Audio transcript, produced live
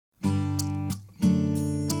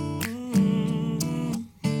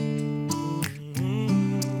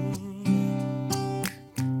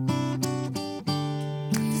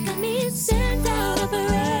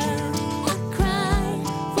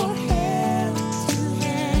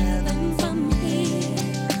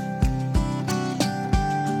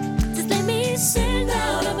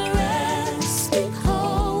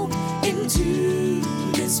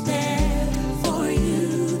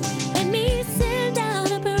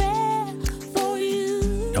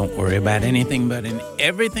Don't worry about anything, but in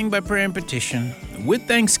everything by prayer and petition, with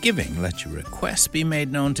thanksgiving, let your requests be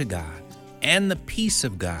made known to God. And the peace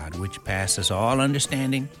of God, which passes all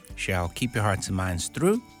understanding, shall keep your hearts and minds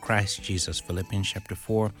through Christ Jesus. Philippians chapter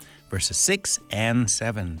 4, verses 6 and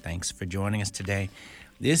 7. Thanks for joining us today.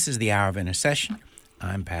 This is the Hour of Intercession.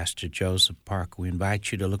 I'm Pastor Joseph Parker. We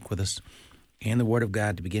invite you to look with us in the Word of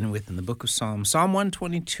God to begin with in the book of Psalms. Psalm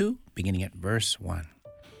 122, beginning at verse 1.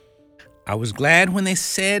 I was glad when they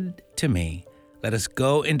said to me, "Let us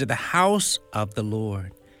go into the house of the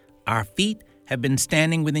Lord." Our feet have been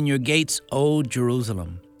standing within your gates, O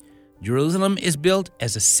Jerusalem. Jerusalem is built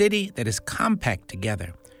as a city that is compact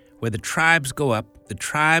together, where the tribes go up, the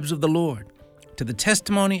tribes of the Lord, to the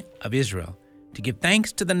testimony of Israel, to give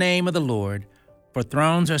thanks to the name of the Lord, for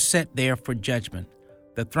thrones are set there for judgment,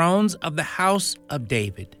 the thrones of the house of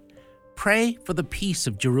David. Pray for the peace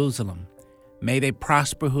of Jerusalem. May they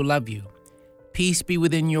prosper who love you. Peace be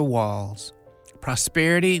within your walls,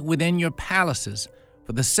 prosperity within your palaces.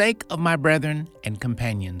 For the sake of my brethren and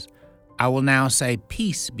companions, I will now say,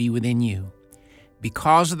 peace be within you.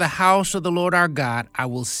 Because of the house of the Lord our God, I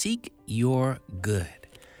will seek your good.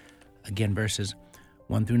 Again, verses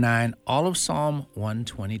 1 through 9, all of Psalm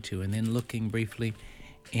 122, and then looking briefly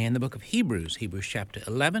in the book of Hebrews chapter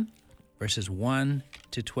 11, verses 1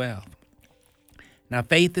 to 12. Now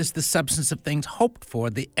faith is the substance of things hoped for,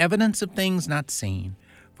 the evidence of things not seen.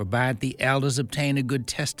 For by it the elders obtained a good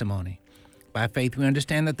testimony. By faith we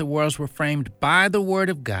understand that the worlds were framed by the word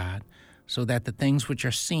of God, so that the things which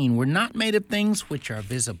are seen were not made of things which are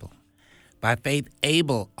visible. By faith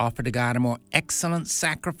Abel offered to God a more excellent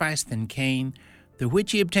sacrifice than Cain, through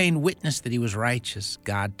which he obtained witness that he was righteous,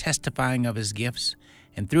 God testifying of his gifts,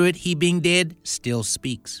 and through it he being dead still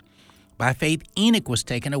speaks. By faith Enoch was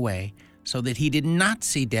taken away, so that he did not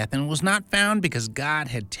see death, and was not found because God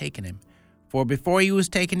had taken him. For before he was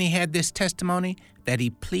taken he had this testimony, that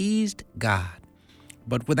he pleased God.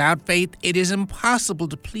 But without faith it is impossible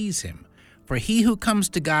to please him. For he who comes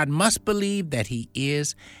to God must believe that he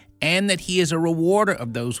is, and that he is a rewarder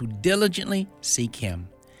of those who diligently seek him.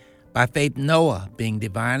 By faith Noah, being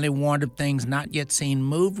divinely warned of things not yet seen,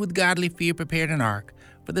 moved with godly fear, prepared an ark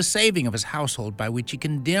for the saving of his household, by which he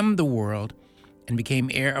condemned the world, and became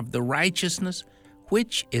heir of the righteousness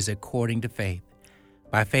which is according to faith.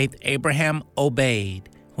 By faith Abraham obeyed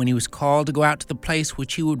when he was called to go out to the place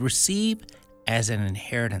which he would receive as an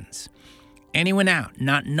inheritance. And he went out,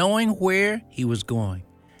 not knowing where he was going.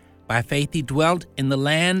 By faith he dwelt in the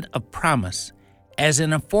land of promise, as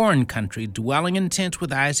in a foreign country, dwelling in tents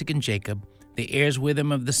with Isaac and Jacob, the heirs with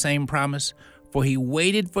him of the same promise. For he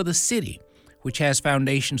waited for the city, which has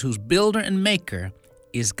foundations, whose builder and maker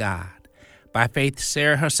is God. By faith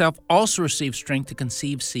Sarah herself also received strength to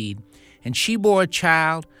conceive seed, and she bore a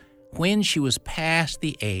child when she was past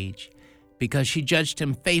the age, because she judged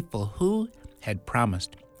him faithful who had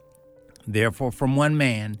promised. Therefore from one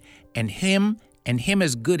man, and him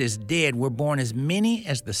as good as dead, were born as many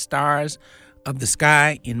as the stars of the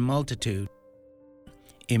sky in multitude,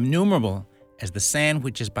 innumerable as the sand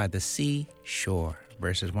which is by the sea shore.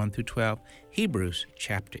 Verses 1 through 12, Hebrews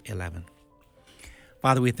chapter 11.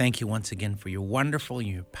 Father, we thank you once again for your wonderful,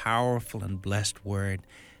 your powerful and blessed word.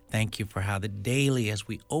 Thank you for how that daily as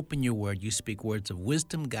we open your word, you speak words of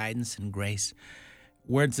wisdom, guidance, and grace,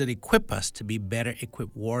 words that equip us to be better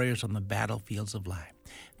equipped warriors on the battlefields of life.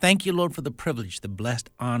 Thank you, Lord, for the privilege, the blessed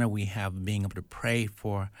honor we have of being able to pray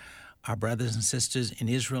for our brothers and sisters in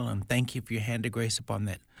Israel, and thank you for your hand of grace upon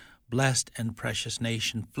that blessed and precious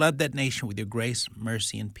nation. Flood that nation with your grace,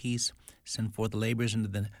 mercy, and peace. Send forth laborers into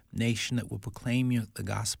the nation that will proclaim you the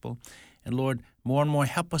gospel. And Lord, more and more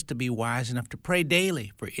help us to be wise enough to pray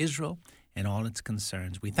daily for Israel and all its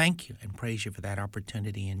concerns. We thank you and praise you for that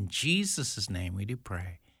opportunity. In Jesus' name we do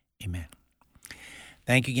pray. Amen.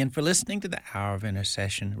 Thank you again for listening to the Hour of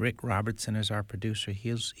Intercession. Rick Robertson is our producer.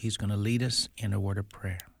 He's going to lead us in a word of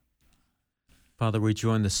prayer. Father, we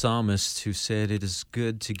join the psalmist who said, "It is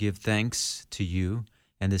good to give thanks to you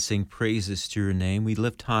and to sing praises to your name." We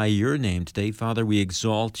lift high your name today, Father. We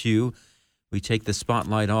exalt you. We take the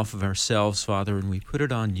spotlight off of ourselves, Father, and we put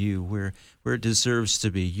it on you where it deserves to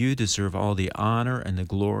be. You deserve all the honor and the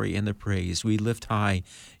glory and the praise. We lift high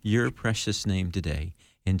your precious name today.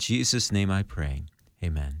 In Jesus' name I pray.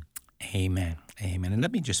 Amen. Amen. Amen. And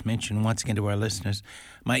let me just mention once again to our listeners,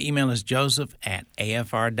 my email is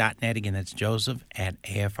joseph@afr.net. Again, that's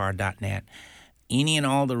joseph@afr.net. Any and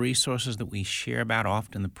all the resources that we share about,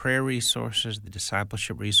 often the prayer resources, the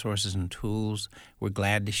discipleship resources and tools, we're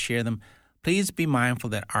glad to share them. Please be mindful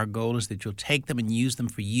that our goal is that you'll take them and use them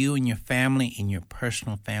for you and your family in your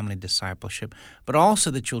personal family discipleship, but also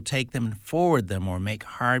that you'll take them and forward them or make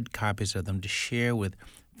hard copies of them to share with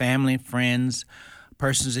family, friends,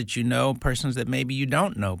 persons that you know, persons that maybe you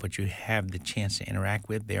don't know, but you have the chance to interact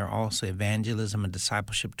with. They are also evangelism and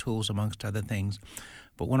discipleship tools, amongst other things.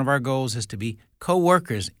 But one of our goals is to be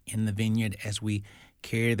co-workers in the vineyard as we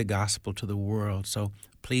carry the gospel to the world. So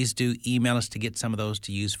please do email us to get some of those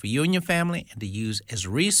to use for you and your family and to use as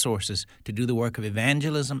resources to do the work of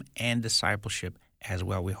evangelism and discipleship as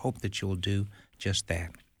well. We hope that you'll do just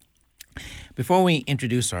that. Before we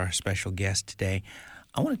introduce our special guest today,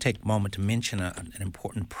 I want to take a moment to mention an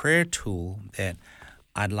important prayer tool that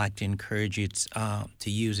I'd like to encourage you to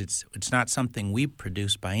use. It's not something we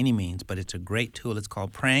produce by any means, but it's a great tool. It's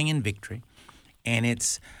called Praying in Victory, and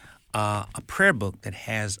it's a prayer book that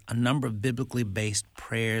has a number of biblically based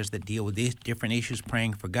prayers that deal with these different issues: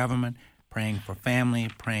 praying for government, praying for family,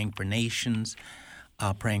 praying for nations,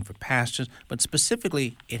 praying for pastors. But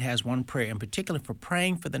specifically, it has one prayer in particular for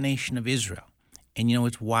praying for the nation of Israel. And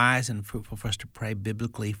it's wise and fruitful for us to pray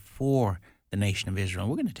biblically for the nation of Israel.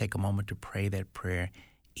 We're going to take a moment to pray that prayer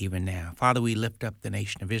even now. Father, we lift up the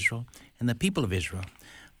nation of Israel and the people of Israel.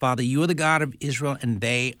 Father, you are the God of Israel, and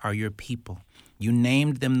they are your people. You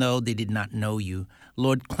named them, though they did not know you.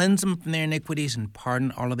 Lord, cleanse them from their iniquities and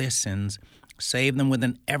pardon all of their sins. Save them with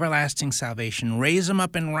an everlasting salvation. Raise them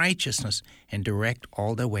up in righteousness and direct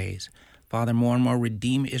all their ways. Father, more and more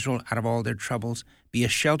redeem Israel out of all their troubles. Be a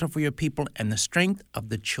shelter for your people and the strength of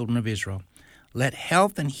the children of Israel. Let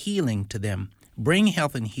health and healing to them. Bring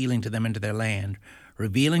health and healing to them into their land,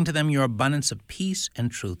 revealing to them your abundance of peace and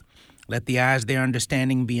truth. Let the eyes of their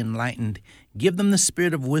understanding be enlightened. Give them the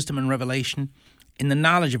spirit of wisdom and revelation in the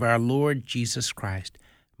knowledge of our Lord Jesus Christ.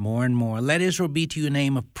 More and more, let Israel be to you a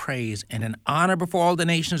name of praise and an honor before all the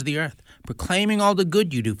nations of the earth, proclaiming all the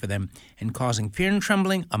good you do for them and causing fear and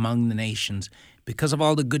trembling among the nations because of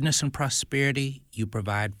all the goodness and prosperity you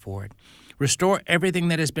provide for it. Restore everything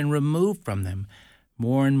that has been removed from them.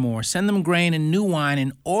 More and more, send them grain and new wine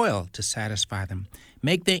and oil to satisfy them.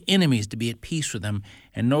 Make their enemies to be at peace with them,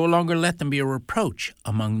 and no longer let them be a reproach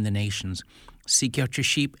among the nations. Seek out your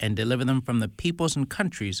sheep and deliver them from the peoples and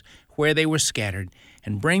countries where they were scattered,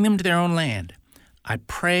 and bring them to their own land. I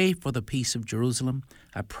pray for the peace of Jerusalem.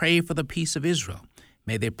 I pray for the peace of Israel.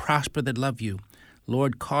 May they prosper that love you.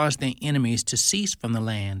 Lord, cause their enemies to cease from the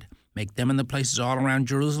land. Make them and the places all around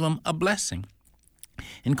Jerusalem a blessing.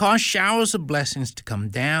 And cause showers of blessings to come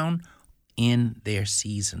down in their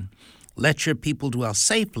season. Let your people dwell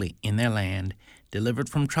safely in their land, delivered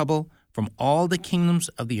from trouble from all the kingdoms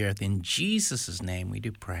of the earth. In Jesus' name we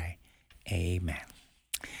do pray. Amen.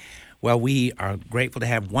 Well, we are grateful to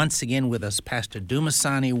have once again with us Pastor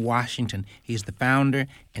Dumisani Washington. He's the founder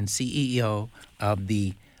and CEO of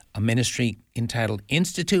the ministry entitled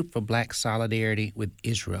Institute for Black Solidarity with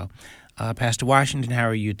Israel. Pastor Washington, how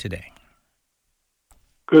are you today?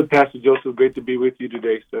 Good, Pastor Joseph. Great to be with you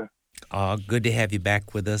today, sir. Good to have you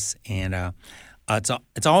back with us. And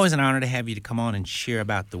it's always an honor to have you to come on and share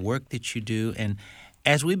about the work that you do. And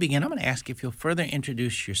as we begin, I'm going to ask if you'll further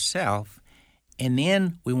introduce yourself, and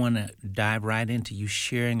then we want to dive right into you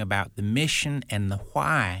sharing about the mission and the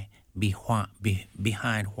why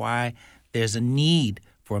behind why there's a need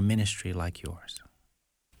for a ministry like yours.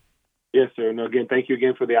 Yes, sir. And again, thank you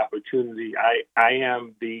again for the opportunity. I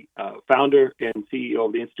am the founder and CEO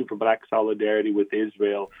of the Institute for Black Solidarity with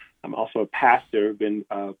Israel. I'm also a pastor, been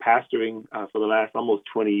pastoring for the last almost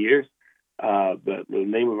 20 years. The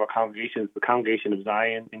name of our congregation is the Congregation of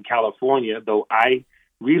Zion in California. Though I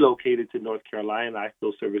relocated to North Carolina, I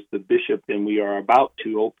still serve as the bishop, and we are about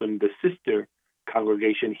to open the sister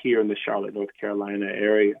congregation here in the Charlotte, North Carolina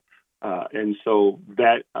area. And so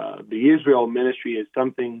that the Israel ministry is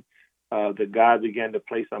something that God began to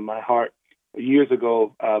place on my heart years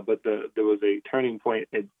ago, but there was a turning point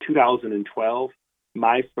in 2012.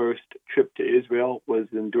 My first trip to Israel was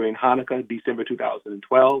during Hanukkah, December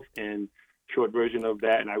 2012, and short version of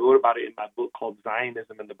that, and I wrote about it in my book called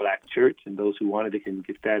Zionism in the Black Church, and those who wanted it can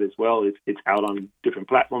get that as well. It's out on different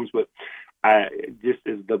platforms, but just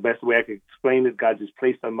is the best way I could explain it. God just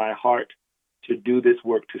placed on my heart to do this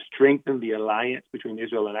work to strengthen the alliance between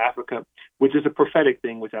Israel and Africa, which is a prophetic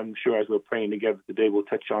thing, which I'm sure as we're praying together today we'll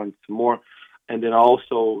touch on some more, and then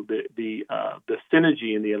also the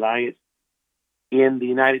synergy and the alliance in the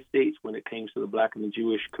United States when it comes to the Black and the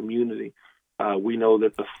Jewish community. We know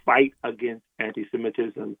that the fight against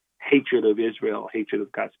anti-Semitism, hatred of Israel, hatred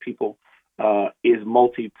of God's people, is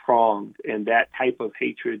multi-pronged, and that type of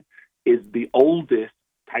hatred is the oldest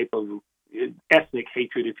type of ethnic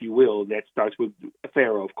hatred, if you will, that starts with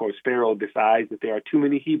Pharaoh. Of course, Pharaoh decides that there are too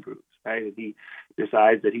many Hebrews, right? And he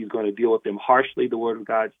decides that he's going to deal with them harshly, the Word of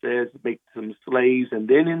God says, make them slaves, and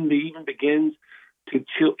then even begins to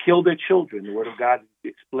kill their children. The Word of God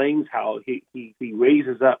explains how he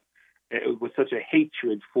raises up with such a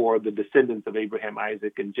hatred for the descendants of Abraham,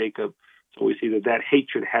 Isaac, and Jacob. So we see that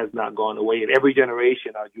hatred has not gone away. In every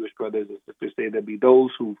generation, our Jewish brothers and sisters say there be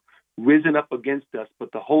those who've risen up against us,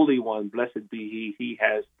 but the Holy One, blessed be He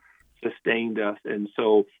has sustained us. And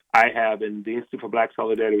so I have, in the Institute for Black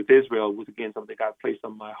Solidarity with Israel, was again something God placed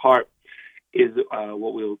on my heart, is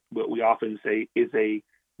what we often say is a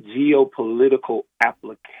geopolitical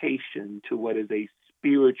application to what is a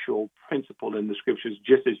spiritual principle in the Scriptures.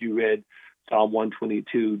 Just as you read Psalm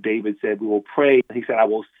 122, David said, we will pray. He said, I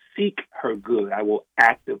will seek her good. I will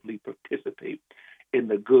actively participate in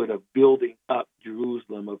the good of building up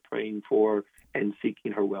Jerusalem, of praying for and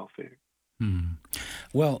seeking her welfare.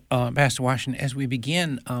 Well, Pastor Washington, as we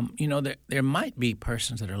begin, there might be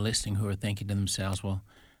persons that are listening who are thinking to themselves, well,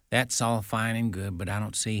 that's all fine and good, but I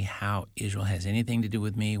don't see how Israel has anything to do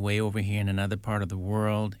with me way over here in another part of the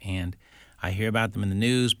world, and I hear about them in the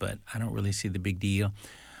news, but I don't really see the big deal.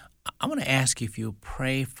 I want to ask you if you'll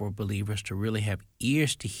pray for believers to really have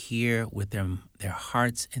ears to hear with their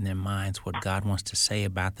hearts and their minds what God wants to say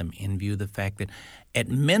about them, in view of the fact that at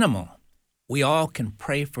minimal, we all can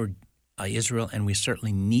pray for Israel, and we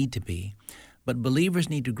certainly need to be. But believers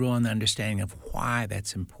need to grow in the understanding of why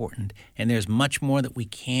that's important. And there's much more that we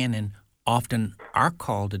can and often are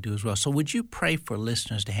called to do as well. So would you pray for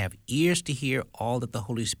listeners to have ears to hear all that the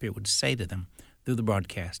Holy Spirit would say to them through the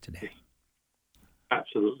broadcast today?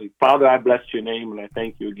 Absolutely. Father, I bless your name, and I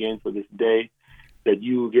thank you again for this day that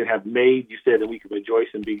you again have made. You said that we can rejoice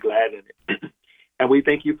and be glad in it. And we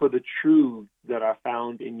thank you for the truths that are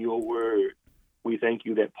found in your word. We thank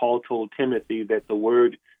you that Paul told Timothy that the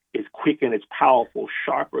word is quick and it's powerful,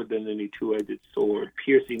 sharper than any two-edged sword,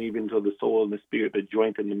 piercing even to the soul and the spirit, the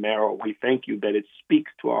joint and the marrow. We thank you that it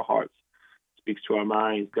speaks to our hearts, speaks to our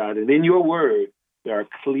minds, God. And in your word, there are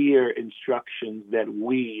clear instructions that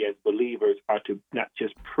we as believers are to not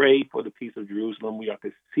just pray for the peace of Jerusalem, we are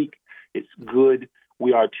to seek its good.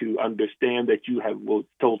 We are to understand that you have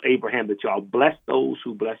told Abraham that y'all bless those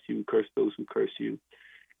who bless you, curse those who curse you.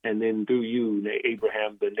 And then through you,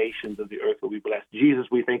 Abraham, the nations of the earth will be blessed. Jesus,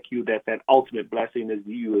 we thank you that ultimate blessing is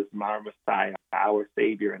you as our Messiah, our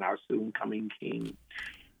Savior, and our soon-coming King.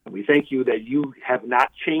 And we thank you that you have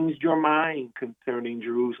not changed your mind concerning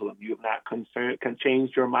Jerusalem. You have not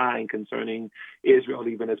changed your mind concerning Israel,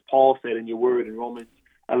 even as Paul said in your word in Romans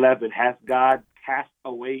 11, has God cast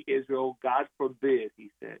away Israel? God forbid, he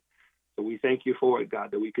said. So we thank you for it,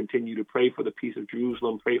 God, that we continue to pray for the peace of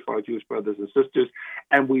Jerusalem, pray for our Jewish brothers and sisters.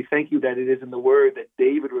 And we thank you that it is in the word that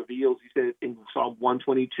David reveals. He said in Psalm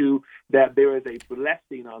 122 that there is a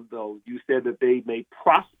blessing on those. You said that they may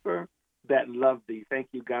prosper that love thee. Thank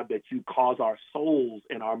you, God, that you cause our souls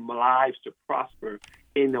and our lives to prosper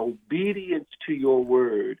in obedience to your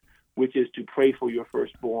word, which is to pray for your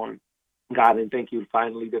firstborn, God. And thank you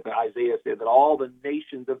finally that Isaiah said that all the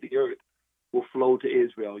nations of the earth will flow to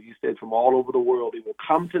Israel. You said from all over the world, they will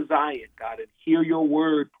come to Zion, God, and hear your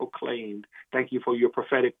word proclaimed. Thank you for your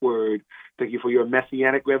prophetic word. Thank you for your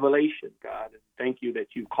messianic revelation, God. And thank you that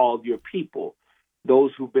you called your people,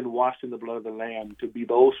 those who've been washed in the blood of the Lamb, to be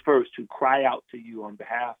those first who cry out to you on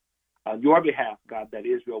your behalf, God, that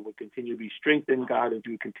Israel will continue to be strengthened, God, and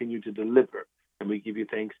you continue to deliver. And we give you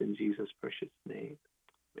thanks in Jesus' precious name.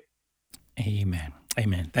 Amen.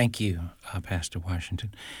 Amen. Thank you, Pastor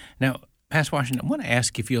Washington. Now, Pastor Washington, I want to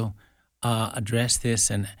ask if you'll address this,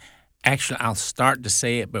 and actually I'll start to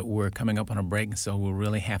say it, but we're coming up on a break, so we'll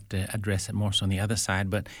really have to address it more so on the other side.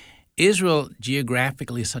 But Israel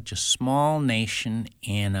geographically is such a small nation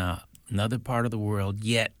in another part of the world,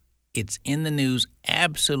 yet it's in the news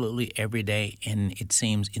absolutely every day, and it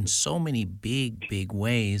seems in so many big, big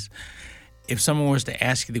ways. If someone was to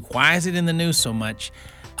ask you, why is it in the news so much?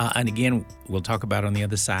 And again, we'll talk about it on the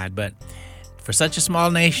other side, but for such a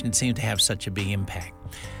small nation, it seemed to have such a big impact.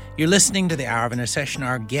 You're listening to the Hour of Intercession.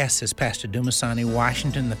 Our guest is Pastor Dumisani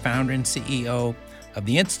Washington, the founder and CEO of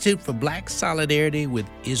the Institute for Black Solidarity with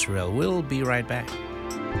Israel. We'll be right back.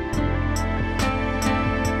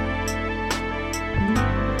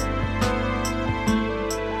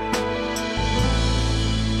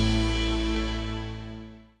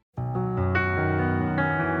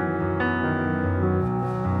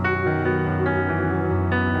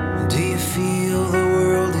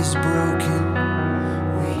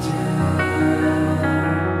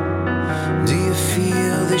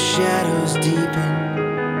 Shadows deepen.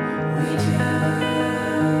 We do.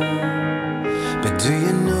 Do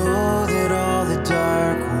you know that all the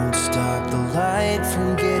dark won't stop the light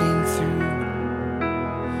from getting through?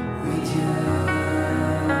 We do.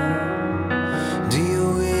 Do you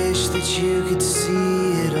wish that you could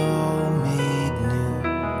see it all made new?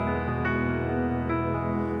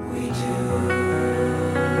 We do.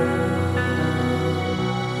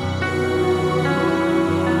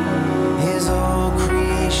 Is all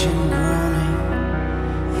creation groaning?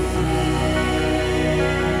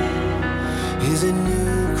 Is a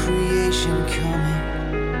new creation coming?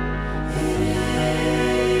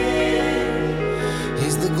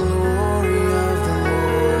 Is the glory of the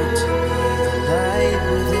Lord to be the light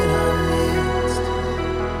within our midst?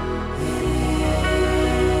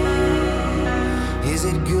 Is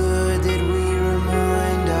it good that we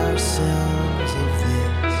remind ourselves of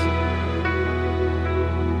this?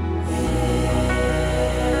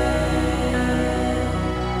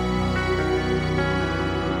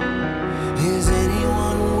 Is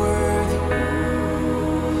anyone worthy?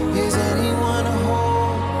 Is anyone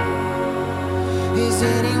whole? Is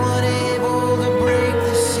anyone able to break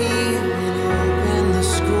the seal and open the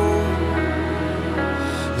scroll?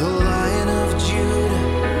 The Lion of Judah,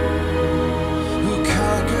 who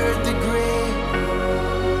conquered the grave.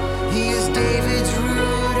 He is David's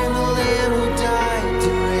root and the Lamb who died to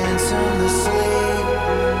ransom the slave.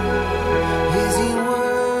 Is he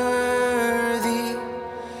worthy?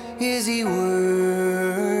 Is he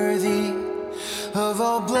worthy of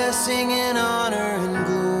all blessing and honor and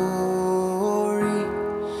glory?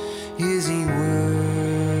 Is he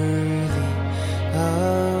worthy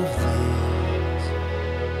of this?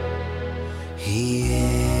 He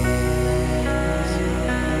is.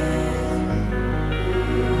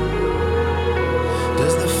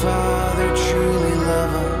 Does the Father truly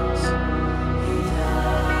love us?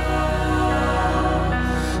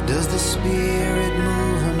 Does the Spirit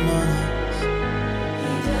move among us?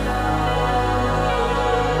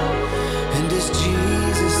 And does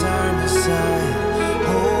Jesus, our Messiah,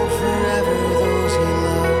 hold forever those he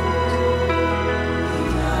loves?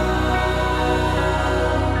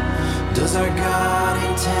 Does our God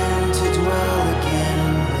intend to dwell again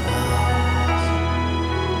with us?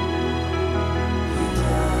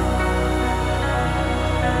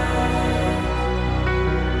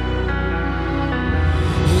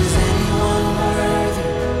 Is anyone worthy?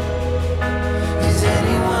 Is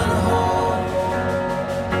anyone whole?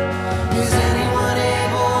 Is anyone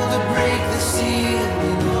able to break the seal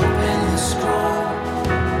and open the scroll?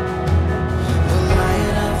 The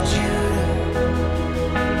Lion of Judah,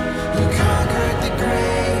 who conquered the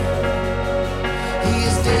grave. He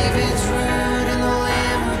is David's root and the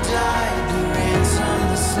Lamb who died to ransom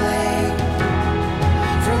the slave.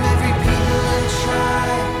 From every people and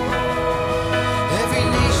tribe, every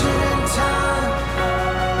nation and tongue,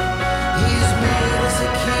 he has made us a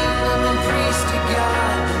kingdom and priest to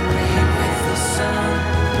God to reign with the Son.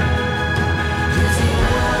 Is he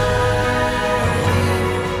worthy?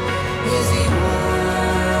 Is he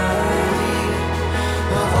worthy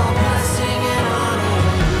of all blessing and honor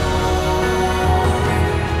and glory?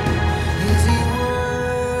 Is he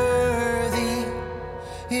worthy?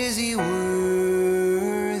 Is he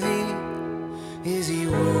worthy? Is he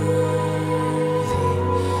worthy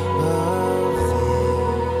of this?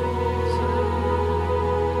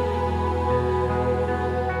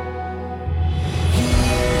 He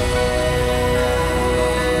is.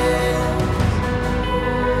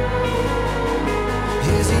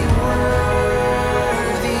 Is he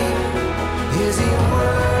worthy? Is he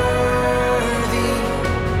worthy?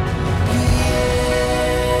 He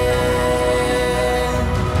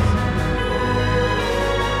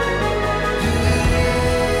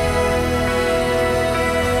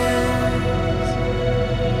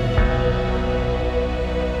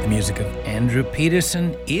The music of Andrew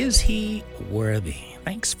Peterson, Is He Worthy?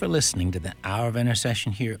 Thanks for listening to the Hour of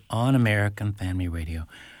Intercession here on American Family Radio.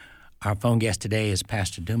 Our phone guest today is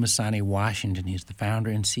Pastor Dumisani Washington. He's the founder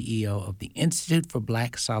and CEO of the Institute for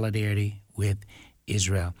Black Solidarity with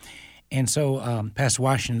Israel. And so, Pastor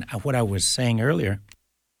Washington, what I was saying earlier,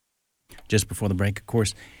 just before the break, of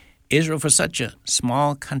course, Israel, for such a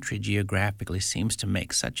small country geographically, seems to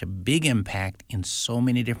make such a big impact in so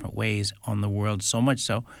many different ways on the world, so much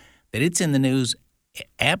so that it's in the news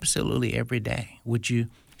absolutely every day. Would you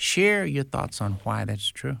share your thoughts on why that's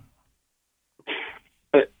true?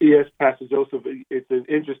 Yes, Pastor Joseph, it's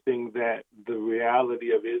interesting that the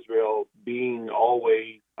reality of Israel being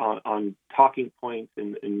always on talking points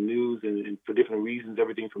in news and for different reasons,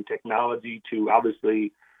 everything from technology to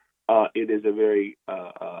obviously it is a very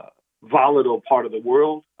volatile part of the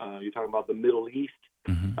world. You're talking about the Middle East.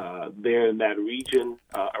 there in that region.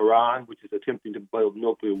 Iran, which is attempting to build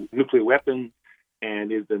nuclear weapons,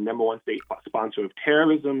 and is the number one state sponsor of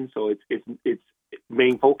terrorism. So its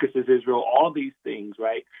main focus is Israel. All of these things,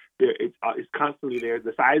 right? It's constantly there.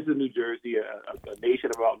 The size of New Jersey, a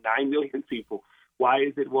nation of about 9 million people. Why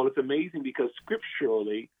is it? Well, it's amazing because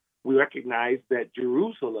scripturally we recognize that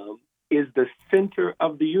Jerusalem is the center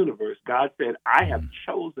of the universe. God said, I have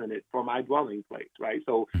chosen it for my dwelling place, right?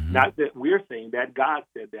 So not that we're saying that, God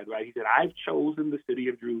said that, right? He said, I've chosen the city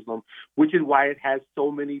of Jerusalem, which is why it has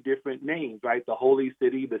so many different names, right? The holy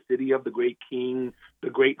city, the city of the great king, the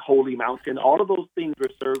great holy mountain, all of those things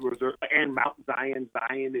reserved, and Mount Zion.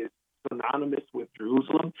 Zion is synonymous with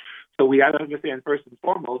Jerusalem. So we have to understand first and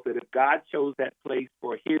foremost that if God chose that place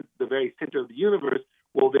for the very center of the universe,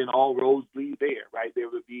 well, then all roads lead there, right? There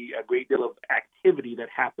would be a great deal of activity that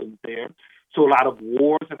happens there. So a lot of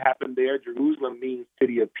wars have happened there. Jerusalem means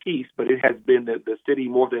city of peace, but it has been the city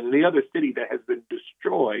more than any other city that has been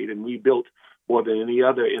destroyed and rebuilt more than any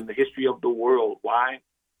other in the history of the world. Why?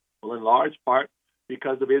 Well, in large part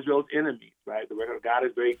because of Israel's enemies, right? The record of God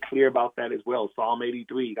is very clear about that as well. Psalm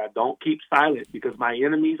 83, God, don't keep silent because my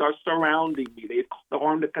enemies are surrounding me. They've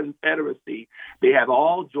formed a confederacy. They have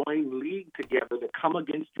all joined league together to come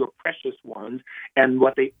against your precious ones. And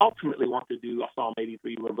what they ultimately want to do, Psalm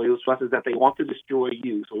 83 reveals to us, is that they want to destroy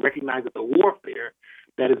you. So recognize that the warfare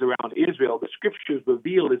that is around Israel, the scriptures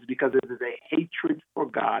reveal, is because it is a hatred for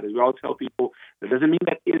God. As we all tell people, that doesn't mean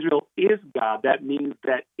that Israel is God. That means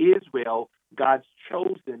that Israel, God's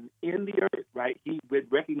chosen in the earth, right? He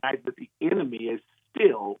would recognize that the enemy is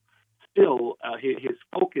still his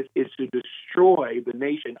focus is to destroy the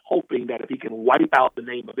nation, hoping that if he can wipe out the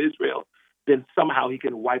name of Israel, then somehow he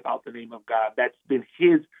can wipe out the name of God. That's been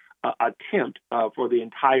his attempt for the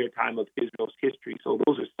entire time of Israel's history. So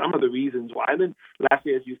those are some of the reasons why. And then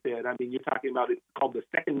lastly, as you said, I mean, you're talking about it's called the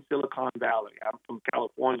second Silicon Valley. I'm from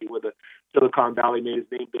California, where the Silicon Valley made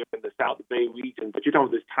its name there in the South Bay region. But you're talking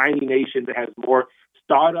about this tiny nation that has more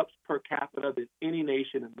startups per capita than any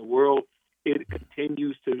nation in the world. It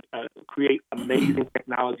continues to create amazing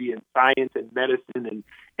technology in science and medicine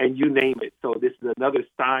and you name it. So this is another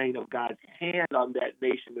sign of God's hand on that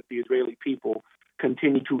nation, that the Israeli people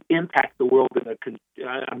continue to impact the world in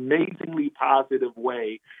an amazingly positive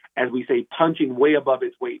way, as we say, punching way above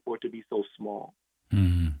its weight for it to be so small.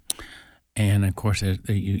 And of course,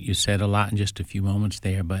 you said a lot in just a few moments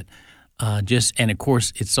there, but and of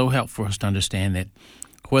course, it's so helpful for us to understand that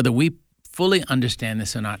whether we fully understand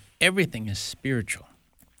this or not, everything is spiritual.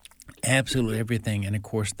 Absolutely everything. And of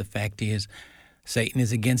course, the fact is, Satan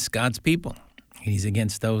is against God's people. He's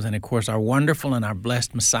against those. And of course, our wonderful and our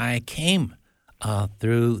blessed Messiah came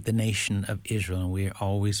through the nation of Israel, and we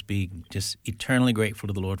always be just eternally grateful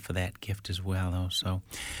to the Lord for that gift as well. Also,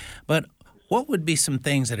 but what would be some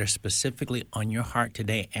things that are specifically on your heart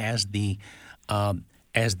today as the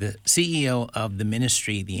CEO of the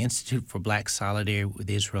ministry, the Institute for Black Solidarity with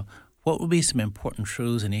Israel? What would be some important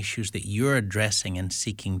truths and issues that you're addressing and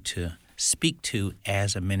seeking to speak to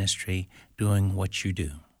as a ministry doing what you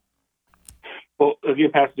do? Well, again,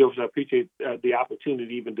 Pastor Joseph, I appreciate the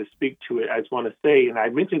opportunity even to speak to it. I just want to say, and I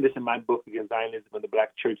mentioned this in my book, Against Zionism and the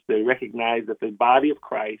Black Church, they recognize that the body of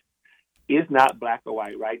Christ is not black or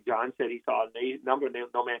white, right? John said he saw a number,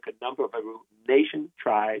 no man could number, of every nation,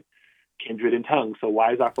 tribe, kindred, and tongue. So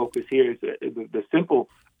why is our focus here? The simple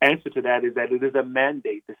answer to that is that it is a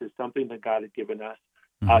mandate. This is something that God has given us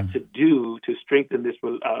to do to strengthen this,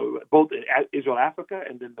 both in Israel, Africa,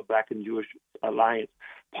 and then the Black and Jewish Alliance.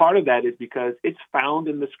 Part of that is because it's found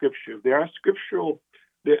in the Scripture. There are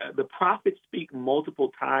the prophets speak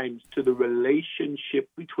multiple times to the relationship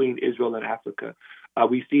between Israel and Africa.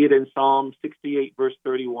 We see it in Psalm 68, verse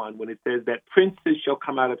 31, when it says that princes shall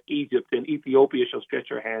come out of Egypt and Ethiopia shall stretch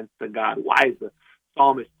her hands to God. Why is the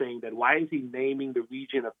psalmist saying that? Why is he naming the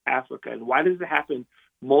region of Africa? And why does it happen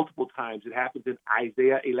multiple times? It happens in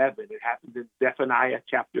Isaiah 11. It happens in Zephaniah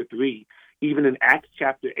chapter 3. Even in Acts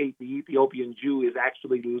chapter 8, the Ethiopian Jew is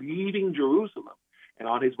actually leaving Jerusalem. And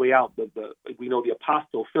on his way out, we know the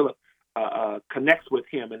apostle Philip connects with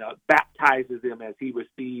him and baptizes him as he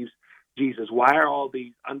receives Jesus. Why are all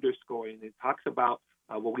these underscoring? It talks about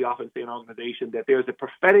what we often say in our organization, that there's a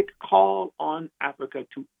prophetic call on Africa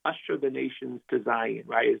to usher the nations to Zion,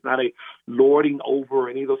 right? It's not a lording over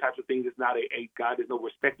any of those types of things. It's not a God is no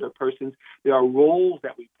respecter of persons. There are roles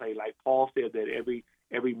that we play. Like Paul said, that every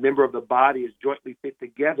member of the body is jointly fit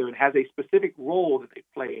together and has a specific role that they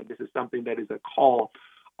play. And this is something that is a call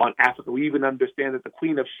on Africa. We even understand that the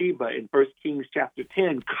Queen of Sheba in 1 Kings chapter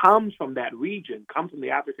 10 comes from that region, comes from the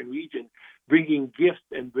African region, bringing gifts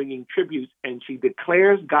and bringing tributes, and she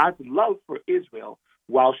declares God's love for Israel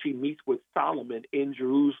while she meets with Solomon in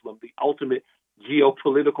Jerusalem, the ultimate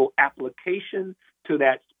geopolitical application to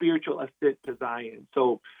that spiritual ascent to Zion.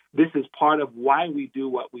 So this is part of why we do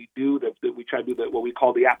what we do, that we try to do what we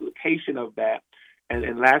call the application of that.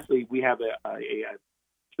 And lastly, we have a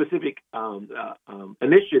specific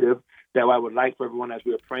initiative that I would like for everyone, as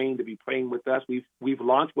we are praying, to be praying with us. We've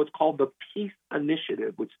launched what's called the Peace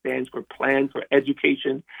Initiative, which stands for Plan for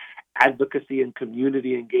Education, Advocacy, and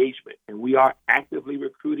Community Engagement. And we are actively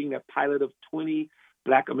recruiting a pilot of 20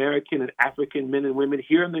 Black American and African men and women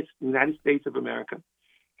here in the United States of America.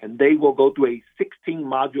 And they will go through a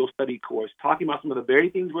 16-module study course talking about some of the very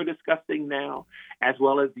things we're discussing now, as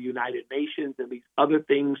well as the United Nations and these other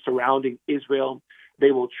things surrounding Israel. They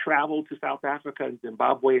will travel to South Africa and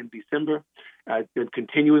Zimbabwe in December, then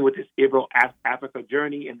continuing with this Israel-Africa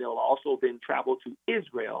journey. And they'll also then travel to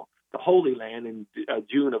Israel, the Holy Land, in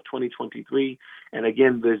June of 2023. And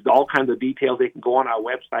again, there's all kinds of details. They can go on our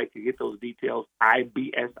website to get those details,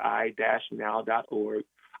 ibsi-now.org.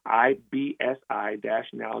 ibsi-now.org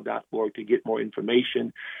to get more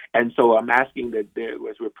information. And so I'm asking that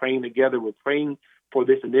as we're praying together, we're praying for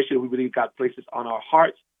this initiative. We believe God places on our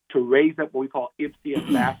hearts to raise up what we call IPSI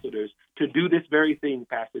ambassadors, to do this very thing,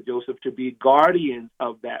 Pastor Joseph, to be guardians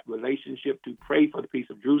of that relationship, to pray for the peace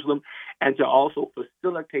of Jerusalem, and to also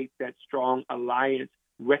facilitate that strong alliance,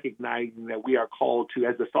 recognizing that we are called to,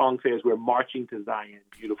 as the song says, we're marching to Zion,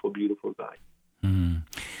 beautiful, beautiful Zion.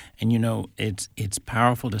 And, you know, it's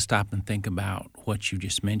powerful to stop and think about what you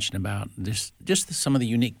just mentioned about this, just some of the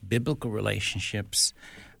unique biblical relationships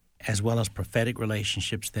as well as prophetic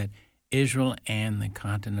relationships that Israel and the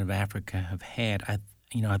continent of Africa have had. I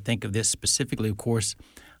think of this specifically, of course,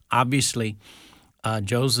 obviously,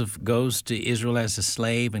 Joseph goes to Israel as a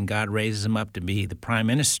slave, and God raises him up to be the prime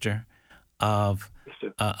minister of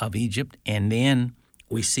Egypt. And then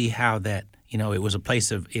we see how that,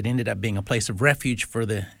 it ended up being a place of refuge for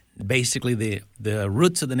the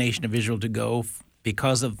roots of the nation of Israel to go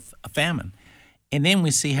because of a famine. And then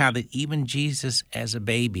we see how that even Jesus as a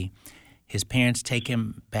baby, his parents take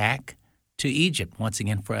him back to Egypt once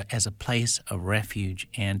again as a place of refuge.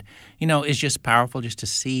 And, it's just powerful just to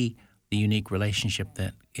see the unique relationship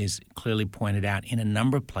that is clearly pointed out in a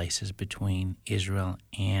number of places between Israel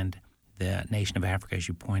and the nation of Africa, as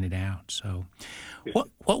you pointed out. So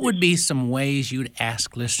what would be some ways you'd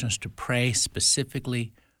ask listeners to pray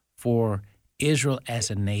specifically for Israel as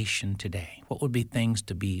a nation today? What would be things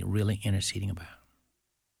to be really interceding about?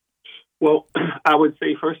 Well, I would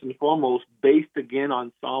say first and foremost, based again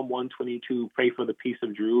on Psalm 122, pray for the peace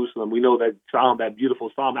of Jerusalem. We know that that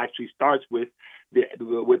beautiful psalm, actually starts with the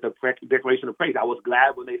declaration of praise. I was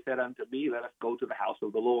glad when they said unto me, let us go to the house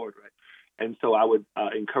of the Lord. Right? And so I would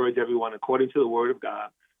encourage everyone, according to the word of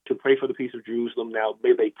God, to pray for the peace of Jerusalem. Now,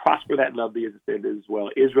 may they prosper that love thee, as it said as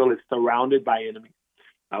well. Israel is surrounded by enemies.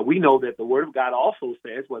 We know that the word of God also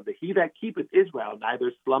says, well, that he that keepeth Israel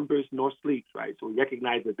neither slumbers nor sleeps, right? So we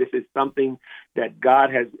recognize that this is something that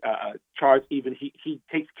God has charged. Even he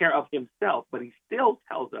takes care of himself, but he still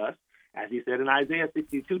tells us, as he said in Isaiah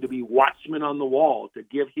 62, to be watchmen on the wall, to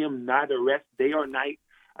give him neither rest day or night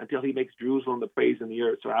until he makes Jerusalem the praise in the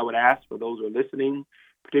earth. So I would ask for those who are listening,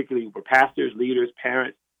 particularly for pastors, leaders,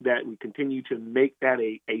 parents, that we continue to make that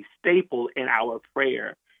a staple in our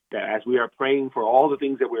prayer, that as we are praying for all the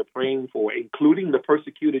things that we're praying for, including the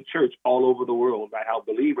persecuted church all over the world, right? How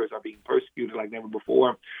believers are being persecuted like never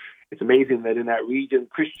before. It's amazing that in that region,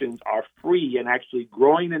 Christians are free and actually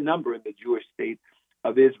growing in number in the Jewish state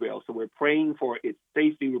of Israel. So we're praying for its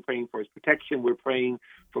safety. We're praying for its protection. We're praying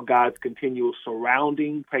for God's continual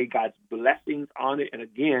surrounding, pray God's blessings on it. And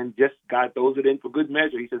again, just God throws it in for good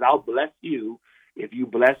measure. He says, I'll bless you if you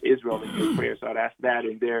bless Israel in your prayer. So I'd ask that.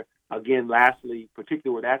 And there, again, lastly,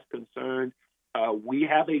 particularly where that's concerned, we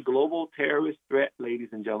have a global terrorist threat, ladies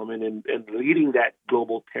and gentlemen, and leading that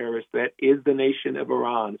global terrorist threat is the nation of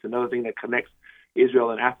Iran. It's another thing that connects Israel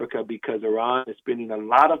and Africa, because Iran is spending a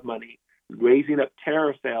lot of money raising up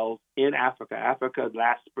terror cells in Africa. Africa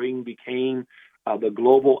last spring became the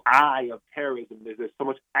global eye of terrorism. There's so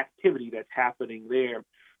much activity that's happening there.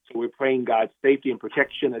 So we're praying God's safety and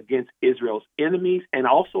protection against Israel's enemies, and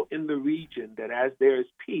also in the region, that as there is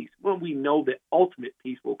peace, well, we know that ultimate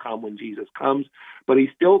peace will come when Jesus comes, but he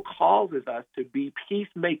still causes us to be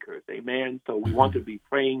peacemakers. Amen. So we want to be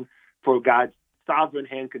praying for God's sovereign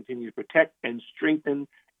hand continue to protect and strengthen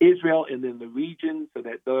Israel and then the region, so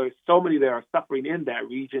that there are so many that are suffering in that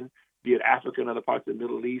region, be it Africa and other parts of the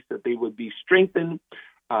Middle East, that they would be strengthened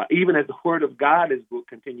even as the Word of God is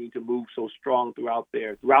continuing to move so strong throughout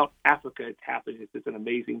Africa, it's happening. It's just an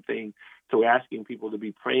amazing thing. So we're asking people to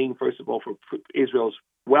be praying, first of all, for Israel's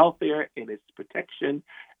welfare and its protection,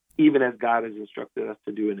 even as God has instructed us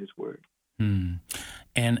to do in His Word.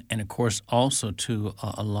 And of course, also, too,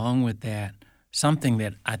 along with that, something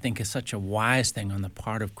that I think is such a wise thing on the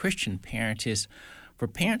part of Christian parents is for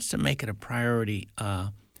parents to make it a priority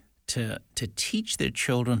to teach their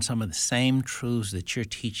children some of the same truths that you're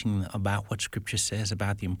teaching about what Scripture says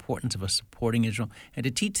about the importance of us supporting Israel, and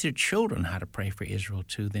to teach their children how to pray for Israel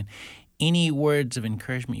too. Then, any words of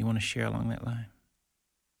encouragement you want to share along that line?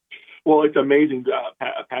 Well, it's amazing,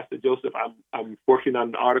 Pastor Joseph. I'm working on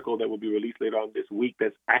an article that will be released later on this week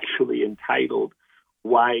that's actually entitled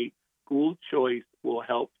 "Why School Choice Will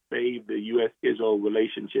Help Save the U.S.-Israel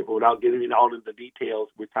Relationship." Without getting into all of the details,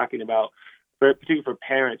 we're talking about, particularly for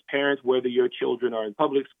parents, whether your children are in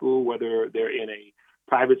public school, whether they're in a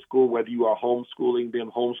private school, whether you are homeschooling them.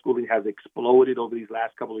 Homeschooling has exploded over these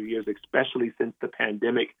last couple of years, especially since the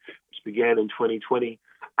pandemic, which began in 2020.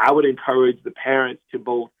 I would encourage the parents to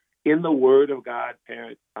both, in the Word of God,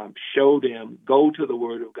 parents, go to the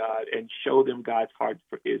Word of God and show them God's heart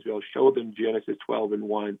for Israel. Show them Genesis 12 and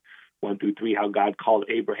 1 through 3, how God called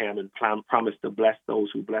Abraham and promised to bless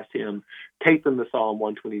those who bless him. Take them to Psalm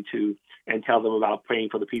 122 and tell them about praying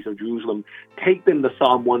for the peace of Jerusalem. Take them to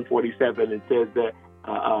Psalm 147 and says that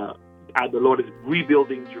the Lord is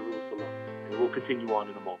rebuilding Jerusalem. And we'll continue on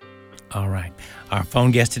in a moment. All right. Our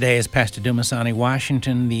phone guest today is Pastor Dumisani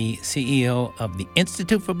Washington, the CEO of the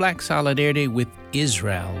Institute for Black Solidarity with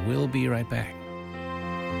Israel. We'll be right back.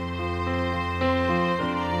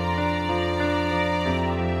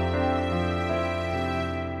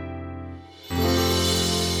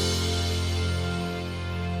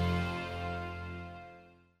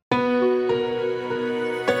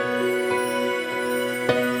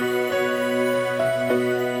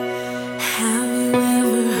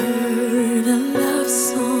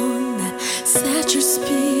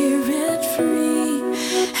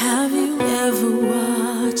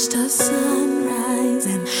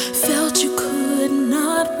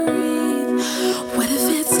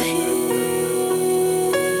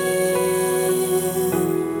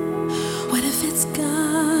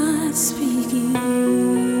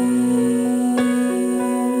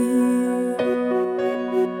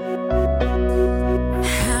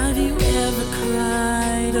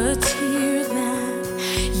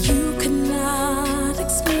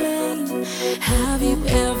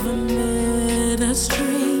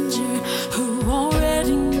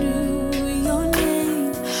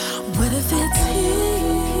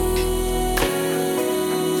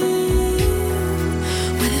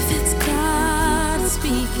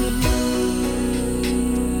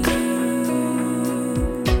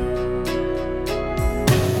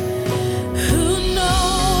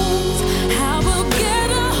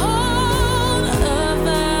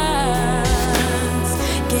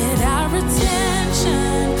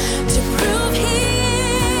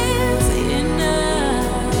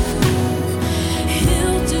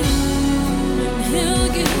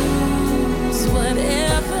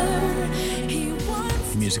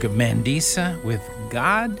 Of Mandisa with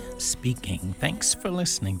God Speaking. Thanks for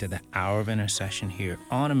listening to the Hour of Intercession here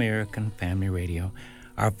on American Family Radio.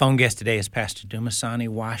 Our phone guest today is Pastor Dumisani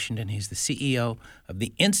Washington. He's the CEO of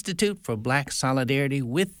the Institute for Black Solidarity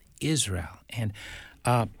with Israel. And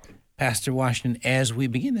Pastor Washington, as we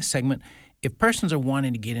begin this segment, if persons are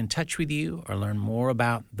wanting to get in touch with you or learn more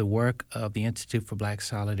about the work of the Institute for Black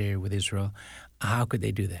Solidarity with Israel, how could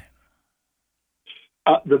they do that?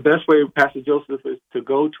 The best way, Pastor Joseph, is to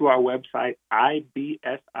go to our website,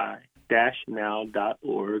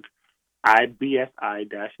 ibsi-now.org.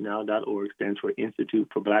 ibsi-now.org stands for Institute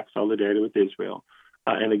for Black Solidarity with Israel.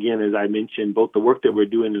 And again, as I mentioned, both the work that we're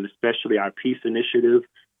doing and especially our peace initiative,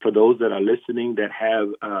 for those that are listening that have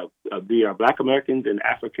they are Black Americans and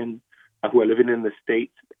Africans who are living in the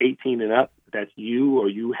States, 18 and up, that's you, or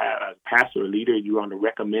you have a pastor or leader, you want to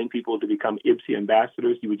recommend people to become IBSI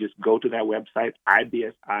ambassadors, you would just go to that website,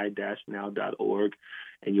 ibsi-now.org,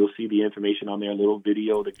 and you'll see the information on there, a little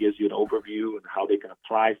video that gives you an overview and how they can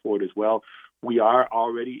apply for it as well. We are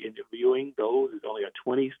already interviewing those. There's only a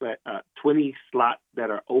 20 slots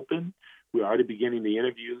that are open. We're already beginning the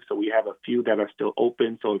interview, so we have a few that are still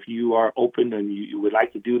open. So if you are open and you would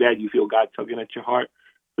like to do that, you feel God tugging at your heart,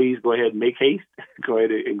 please go ahead and make haste. Go ahead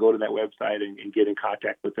and go to that website and get in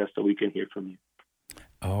contact with us so we can hear from you.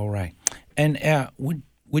 All right. And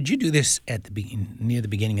would you do this at near the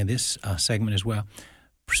beginning of this segment as well?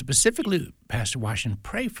 specifically, Pastor Washington,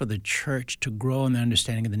 pray for the church to grow in the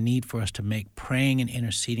understanding of the need for us to make praying and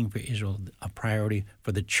interceding for Israel a priority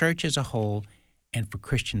for the church as a whole and for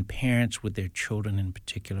Christian parents with their children in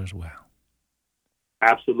particular as well.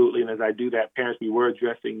 Absolutely. And as I do that, parents, we were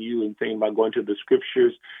addressing you and saying about going to the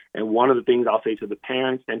scriptures. And one of the things I'll say to the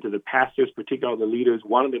parents and to the pastors, particularly the leaders,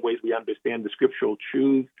 one of the ways we understand the scriptural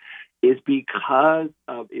truth is because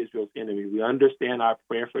of Israel's enemy. We understand our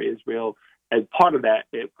prayer for Israel. As part of that,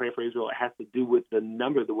 prayer for Israel has to do with the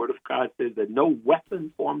number. The word of God says that no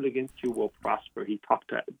weapon formed against you will prosper. He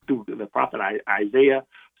talked through the prophet Isaiah,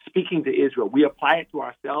 speaking to Israel. We apply it to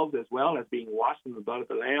ourselves as well as being washed in the blood of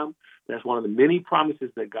the Lamb. That's one of the many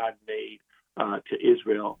promises that God made to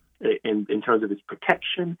Israel in terms of his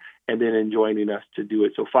protection and then in joining us to do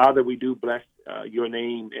it. So, Father, we do bless your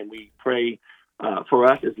name, and we pray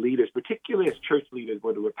for us as leaders, particularly as church leaders,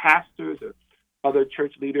 whether we're pastors or other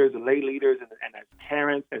church leaders and lay leaders, and as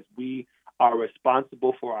parents, as we are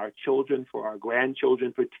responsible for our children, for our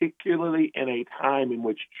grandchildren, particularly in a time in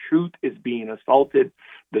which truth is being assaulted,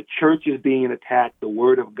 the church is being attacked, the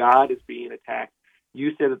word of God is being attacked.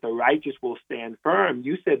 You said that the righteous will stand firm.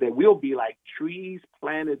 You said that we'll be like trees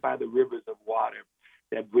planted by the rivers of water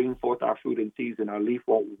that bring forth our fruit in season. Our leaf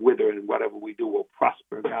won't wither, and whatever we do will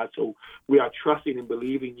prosper, God. So we are trusting and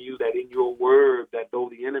believing you that in your word, that though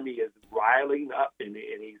the enemy is riling up and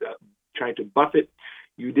he's trying to buffet,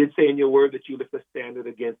 you did say in your word that you lift a standard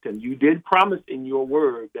against him. You did promise in your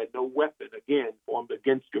word that no weapon, again, formed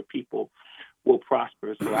against your people will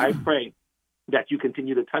prosper. So I pray that you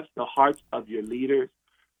continue to touch the hearts of your leaders,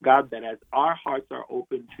 God, that as our hearts are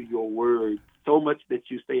open to your word, so much that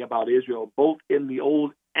you say about Israel, both in the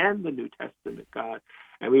Old and the New Testament, God.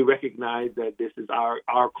 And we recognize that this is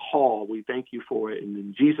our call. We thank you for it. And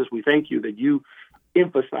in Jesus, we thank you that you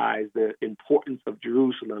emphasize the importance of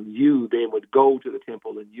Jerusalem. You then would go to the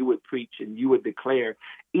temple and you would preach and you would declare,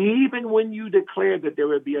 even when you declared that there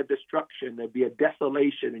would be a destruction, there'd be a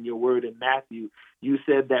desolation in your word in Matthew, you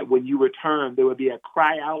said that when you return, there would be a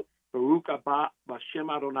cry out, Baruch Abba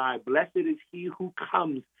Bashem Adonai, blessed is he who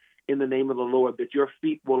comes in the name of the Lord, that your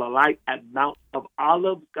feet will alight at Mount of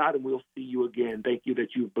Olives, God, and we'll see you again. Thank you that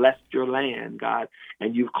you've blessed your land, God,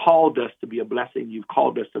 and you've called us to be a blessing. You've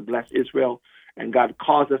called us to bless Israel, and God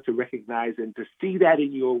calls us to recognize and to see that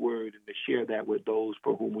in your word and to share that with those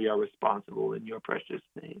for whom we are responsible in your precious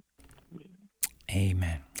name.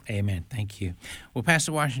 Amen. Amen. Thank you. Well,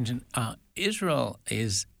 Pastor Washington, Israel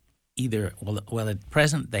is well, at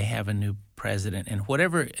present they have a new president, and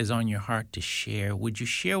whatever is on your heart to share, would you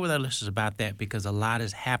share with our listeners about that? Because a lot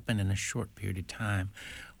has happened in a short period of time.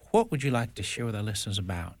 What would you like to share with our listeners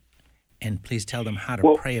about? And please tell them how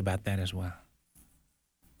to pray about that as well.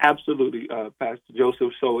 Absolutely, Pastor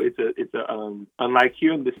Joseph. So it's unlike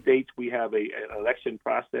here in the States, we have an election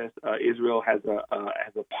process. Israel has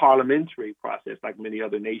a parliamentary process like many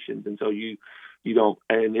other nations, and so you don't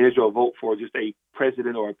in Israel vote for just a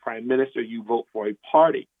president or a prime minister. You vote for a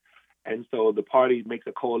party, and so the party makes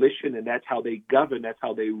a coalition, and that's how they govern. That's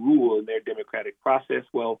how they rule in their democratic process.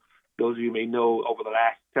 Well, those of you may know over the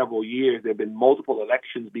last several years there have been multiple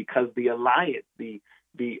elections because the alliance, the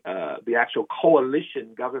actual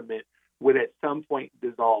coalition government would at some point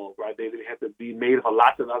dissolve, right? They have to be made of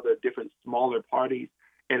lots of other different smaller parties.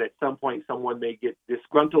 And at some point, someone may get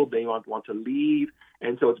disgruntled. They want to leave.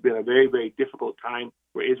 And so it's been a very, very difficult time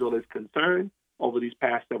where Israel is concerned. Over these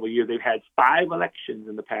past several years, they've had 5 elections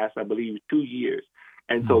in the past, I believe, 2 years.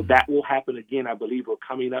 And so that will happen again, I believe, we're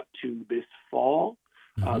coming up to this fall.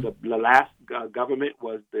 The last government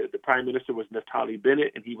was the prime minister was Naftali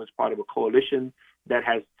Bennett, and he was part of a coalition that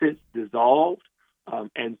has since dissolved.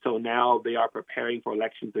 And so now they are preparing for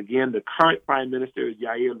elections again. The current prime minister is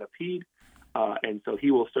Yair Lapid, and so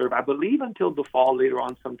he will serve, I believe, until the fall, later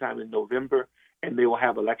on sometime in November, and they will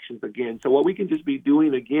have elections again. So what we can just be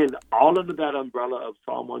doing, again, all under that umbrella of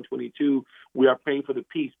Psalm 122, we are praying for the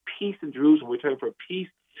peace in Jerusalem. We're praying for peace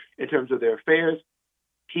in terms of their affairs,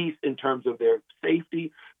 peace in terms of their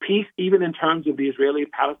safety, peace even in terms of the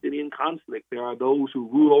Israeli-Palestinian conflict. There are those who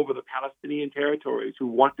rule over the Palestinian territories who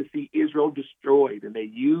want to see Israel destroyed, and they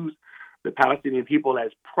use the Palestinian people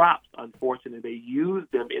as props, unfortunately. They use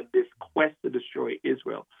them in this quest to destroy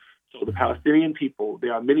Israel. So the Palestinian people,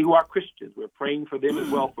 there are many who are Christians. We're praying for them as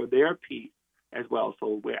well, for their peace as well.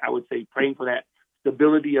 So I would say praying for that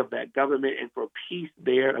stability of that government and for peace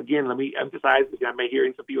there. Again, let me emphasize, I may hear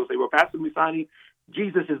some people say, well, Pastor Dumisani,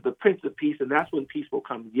 Jesus is the Prince of Peace, and that's when peace will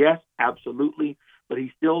come. Yes, absolutely. But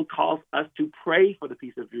he still calls us to pray for the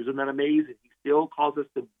peace of Jerusalem. Isn't that amazing? He still calls us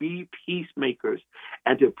to be peacemakers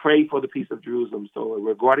and to pray for the peace of Jerusalem. So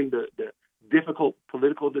regarding the difficult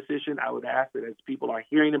political decision, I would ask that as people are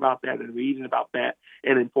hearing about that and reading about that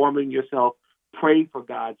and informing yourself, pray for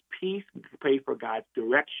God's peace, pray for God's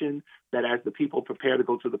direction, that as the people prepare to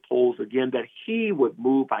go to the polls again, that he would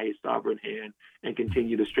move by his sovereign hand and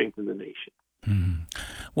continue to strengthen the nation. Mm-hmm.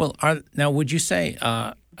 Well, now would you say,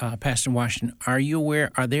 Pastor Washington, are you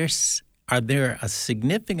aware, are there a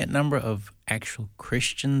significant number of actual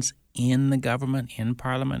Christians in the government, in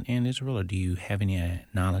Parliament in Israel, or do you have any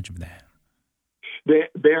knowledge of that?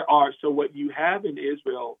 There are. So what you have in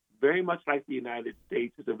Israel, very much like the United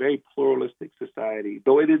States, is a very pluralistic society.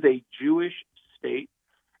 Though it is a Jewish state,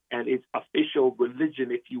 and its official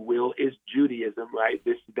religion, if you will, is Judaism, right?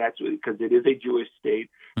 That's because it is a Jewish state.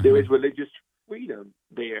 Mm-hmm. There is religious freedom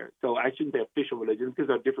there. So I shouldn't say official religion because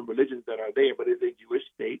there are different religions that are there, but it's a Jewish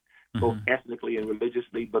state, both ethnically and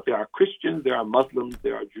religiously. But there are Christians, there are Muslims,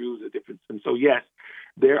 there are Jews, and so yes,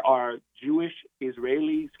 there are Jewish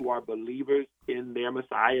Israelis who are believers in their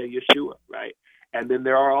Messiah, Yeshua, right? And then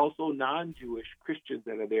there are also non-Jewish Christians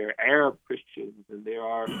that are there, Arab Christians, and there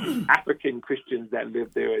are African Christians that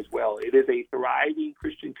live there as well. It is a thriving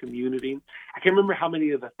Christian community. I can't remember how many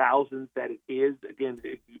of the thousands that it is. Again,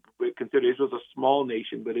 if you consider Israel's a small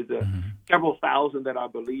nation, but it's several thousand that are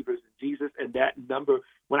believers in Jesus. And that number,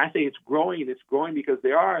 when I say it's growing because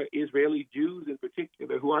there are Israeli Jews in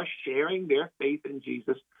particular who are sharing their faith in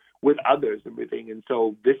Jesus with others and everything. And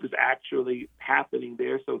so this is actually happening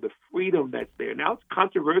there. So the freedom that's there. Now it's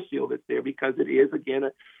controversial that's there because it is, again,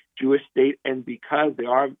 a Jewish state, and because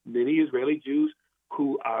there are many Israeli Jews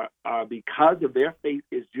who are because of their faith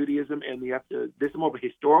is Judaism, and this is more of a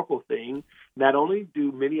historical thing. Not only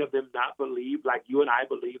do many of them not believe, like you and I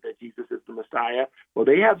believe, that Jesus is the Messiah, well,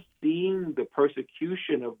 they have seen the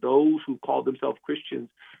persecution of those who call themselves Christians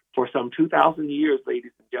for some 2,000 years,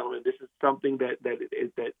 ladies and gentlemen. This is something that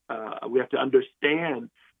we have to understand,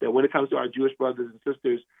 that when it comes to our Jewish brothers and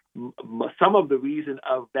sisters, some of the reason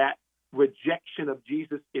of that rejection of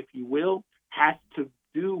Jesus, if you will, has to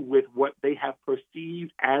do with what they have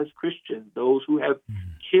perceived as Christians, those who have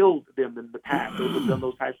killed them in the past, those who have done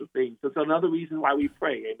those types of things. So it's another reason why we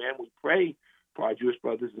pray. Amen. We pray for our Jewish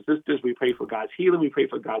brothers and sisters. We pray for God's healing. We pray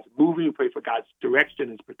for God's moving. We pray for God's direction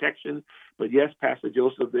and protection. But yes, Pastor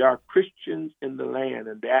Joseph, there are Christians in the land,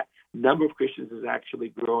 and that number of Christians is actually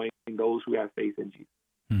growing, those who have faith in Jesus.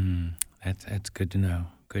 That's good to know.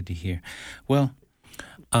 Good to hear. Well,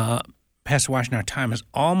 Pastor Washington, our time is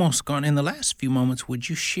almost gone. In the last few moments, would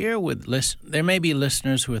you share with there may be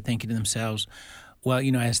listeners who are thinking to themselves, well,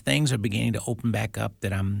 as things are beginning to open back up,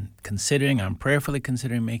 that I'm prayerfully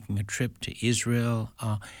considering making a trip to Israel,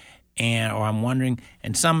 or I'm wondering,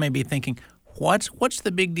 and some may be thinking, what's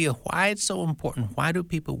the big deal? Why it's so important? Why do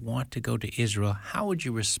people want to go to Israel? How would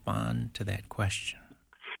you respond to that question?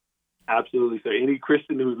 Absolutely. So any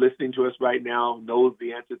Christian who's listening to us right now knows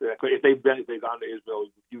the answer to that question. If they've gone to Israel,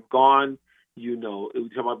 if you've gone, you know. We're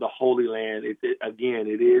talking about the Holy Land. It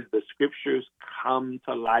is the Scriptures come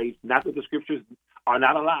to life. Not that the Scriptures are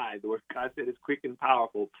not alive. The word God said is quick and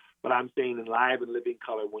powerful, but I'm saying in live and living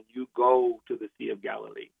color. When you go to the Sea of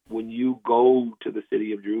Galilee, when you go to the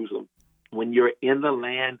city of Jerusalem, when you're in the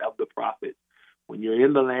land of the prophets, when you're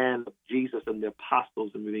in the land of Jesus and the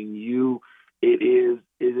apostles and everything, it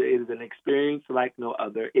is an experience like no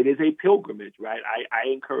other. It is a pilgrimage, right?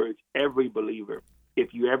 I encourage every believer,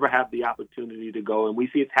 if you ever have the opportunity to go, and we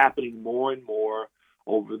see it's happening more and more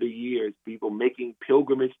over the years, people making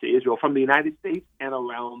pilgrimage to Israel from the United States and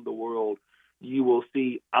around the world. You will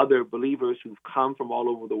see other believers who've come from all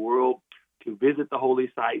over the world to visit the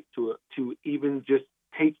holy sites, to even just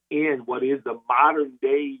take in what is the modern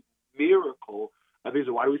day miracle of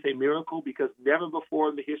Israel. Why do we say miracle? Because never before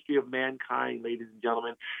in the history of mankind, ladies and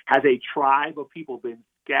gentlemen, has a tribe of people been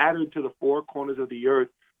scattered to the four corners of the earth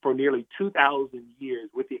for nearly 2,000 years,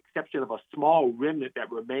 with the exception of a small remnant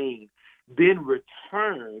that remained, then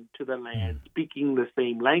returned to the land speaking the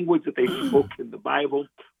same language that they spoke in the Bible,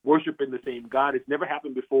 worshiping the same God. It's never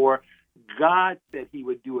happened before. God said he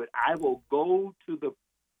would do it. I will go to the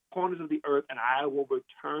corners of the earth and I will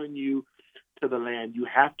return you to the land. You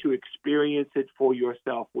have to experience it for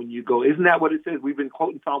yourself when you go. Isn't that what it says? We've been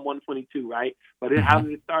quoting Psalm 122, right? But how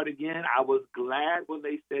did it start again? I was glad when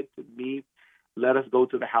they said to me, let us go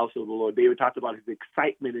to the house of the Lord. David talked about his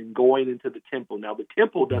excitement in going into the temple. Now, the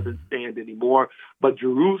temple doesn't stand anymore, but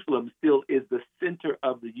Jerusalem still is the center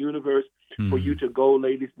of the universe. For you to go,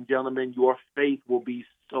 ladies and gentlemen, your faith will be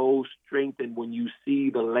so strengthened when you see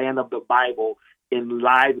the land of the Bible in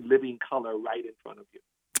live, living color right in front of you.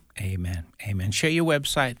 Amen. Amen. Share your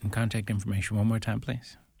website and contact information one more time,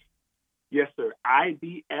 please. Yes, sir.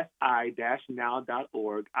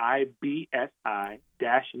 ibsi-now.org,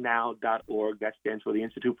 ibsi-now.org. That stands for the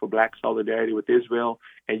Institute for Black Solidarity with Israel.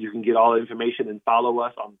 And you can get all the information and follow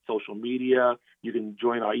us on social media. You can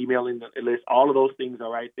join our emailing list. All of those things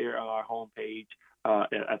are right there on our homepage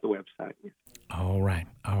at the website. All right.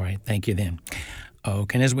 Thank you then.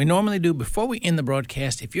 Okay, and as we normally do, before we end the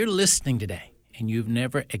broadcast, if you're listening today and you've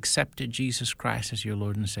never accepted Jesus Christ as your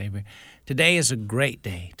Lord and Savior, today is a great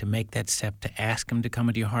day to make that step, to ask Him to come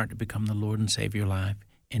into your heart, to become the Lord and Savior of your life,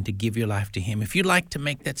 and to give your life to Him. If you'd like to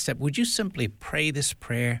make that step, would you simply pray this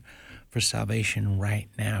prayer for salvation right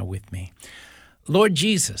now with me? Lord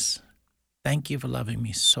Jesus, thank you for loving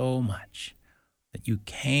me so much that you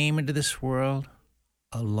came into this world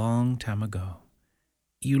a long time ago.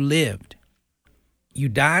 You lived. You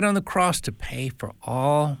died on the cross to pay for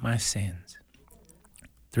all my sins.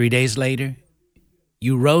 3 days later,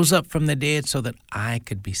 you rose up from the dead so that I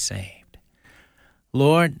could be saved.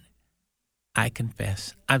 Lord, I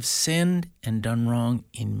confess I've sinned and done wrong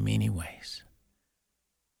in many ways.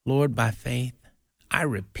 Lord, by faith, I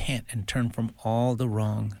repent and turn from all the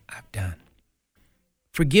wrong I've done.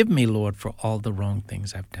 Forgive me, Lord, for all the wrong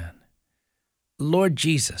things I've done. Lord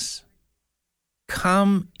Jesus,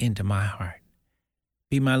 come into my heart.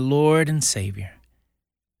 Be my Lord and Savior.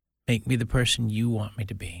 Make me the person you want me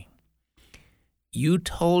to be. You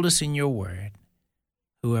told us in your word,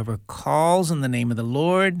 whoever calls on the name of the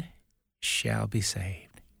Lord shall be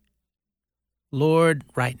saved. Lord,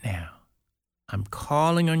 right now, I'm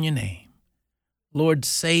calling on your name. Lord,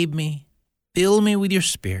 save me. Fill me with your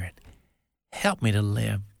Spirit. Help me to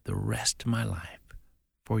live the rest of my life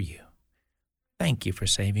for you. Thank you for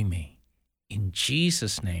saving me. In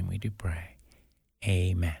Jesus' name we do pray.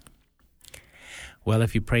 Amen. Well,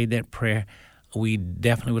 if you prayed that prayer, we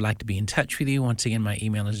definitely would like to be in touch with you. Once again, my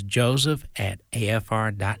email is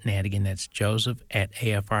joseph@afr.net. Again, that's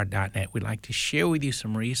joseph@afr.net. We'd like to share with you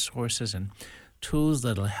some resources and tools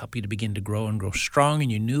that will help you to begin to grow and grow strong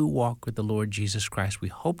in your new walk with the Lord Jesus Christ. We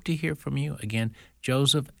hope to hear from you. Again,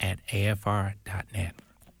 joseph@afr.net.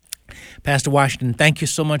 Pastor Washington, thank you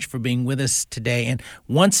so much for being with us today. And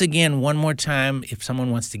once again, one more time, if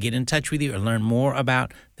someone wants to get in touch with you or learn more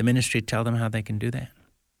about the ministry, tell them how they can do that.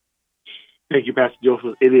 Thank you, Pastor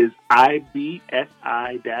Joseph. It is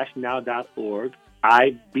ibsi-now.org,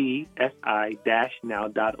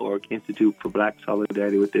 ibsi-now.org, Institute for Black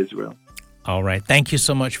Solidarity with Israel. All right. Thank you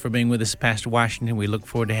so much for being with us, Pastor Washington. We look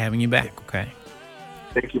forward to having you back, okay?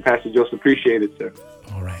 Thank you, Pastor Joseph. Appreciate it, sir.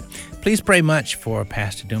 All right. Please pray much for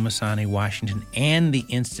Pastor Dumisani Washington and the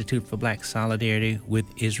Institute for Black Solidarity with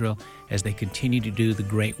Israel as they continue to do the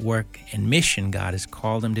great work and mission God has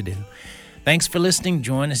called them to do. Thanks for listening.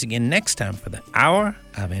 Join us again next time for the Hour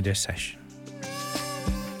of Intercession.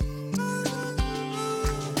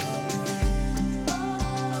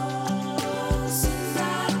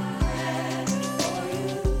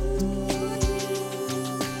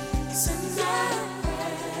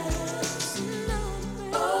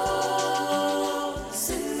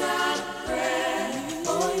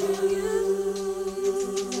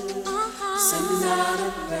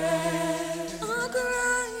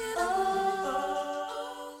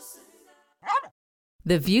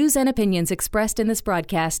 The views and opinions expressed in this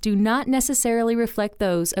broadcast do not necessarily reflect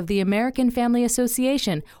those of the American Family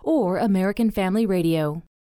Association or American Family Radio.